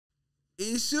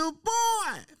It's your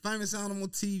boy,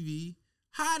 FamousAnimalTv.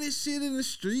 Hottest shit in the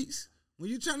streets.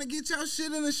 When you trying to get your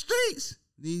shit in the streets,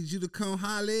 need you to come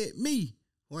holler at me,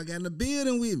 who I got in the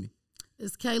building with me.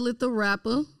 It's Kalit the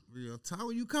rapper. Real talk,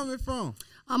 where you coming from?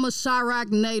 I'm a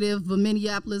Chirac native, but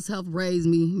Minneapolis helped raise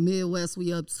me. Midwest,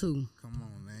 we up too. Come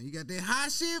on, man. You got that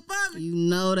hot shit for me? You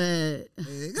know that.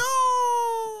 There you go.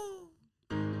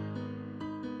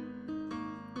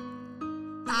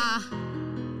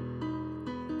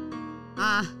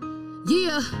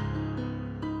 Yeah.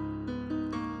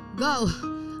 Go.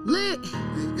 Lit.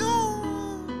 There you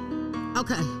go.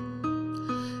 Okay.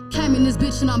 Came in this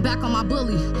bitch and I'm back on my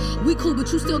bully. We cool,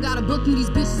 but you still gotta book me. These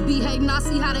bitches be hating. I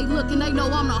see how they look and they know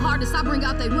I'm the hardest. I bring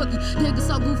out they rookie. Niggas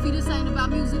so goofy, this ain't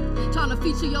about music. Tryna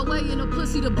feature your way in a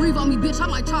pussy to breathe on me, bitch. I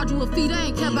might charge you a fee. They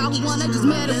ain't care about who won, they just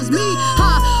mad it was me.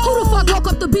 Who the fuck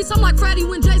woke up the beast? I'm like Freddy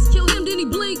when Jason killed him, then he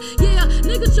blink. Yeah,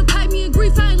 niggas should pay me in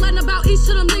grief. I ain't letting about each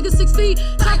of them niggas 6 feet.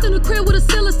 Trapped in the crib with a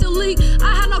ceiling still leak.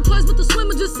 I had no choice but to swim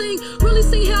and just sing. Really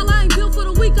seen hell, I ain't built for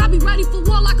the week. I be ready for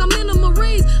war like I'm in the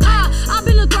Marines. I've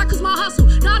been a threat cause my hustle.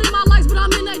 Not in my life, but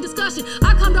I'm in a discussion.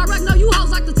 I come direct, no, you hoes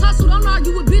like to tussle. Don't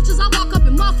argue with bitches, I walk up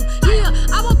and muffle. Yeah,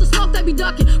 I want the smoke, they be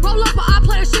ducking. Roll up, but I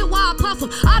play that shit while I puff 'em.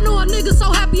 I know a nigga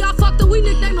so happy I fucked him. We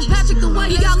nicknamed him Patrick the way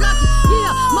he got lucky.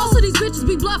 Yeah, most of these bitches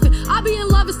be bluffing. I be in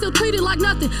love and still treated like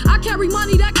nothing. I carry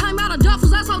money that came out of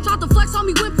duffels. That's how tried to flex on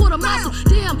me, went for the muscle.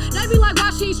 Damn, they be like, why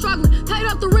she ain't struggling? Paid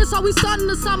up the rent, so we starting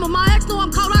the summer. My ex know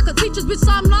I'm cold, I could teach this bitch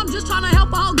something. I'm just trying to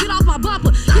help a hoe get off my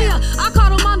bumper. Yeah, I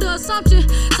caught him under assumption.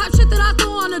 Type shit that I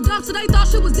threw on the dumpster. They thought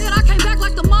shit was dead. I came back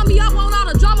like the mommy. I want all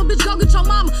the drama, bitch. Go get your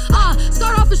mama.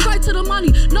 Start off and straight to the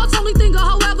money. No only thing a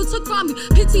hoe ever took from me.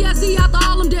 PTSD after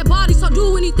all them dead bodies. So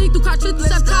do anything through crotch shit the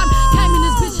same time. Came in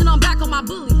this bitch and I'm back on my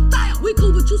bully. We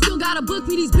cool, but you still gotta book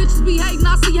me. These bitches be hating.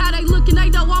 I see how they looking. They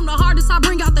know I'm the hardest. I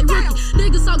bring out they rookie.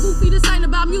 Niggas so goofy. This ain't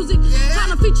about music.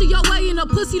 Tryna feature your way in a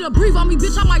pussy to breathe on me,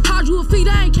 bitch. I might charge you a fee.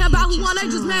 They ain't care about who won. They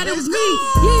just mad it was me.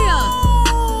 Yeah.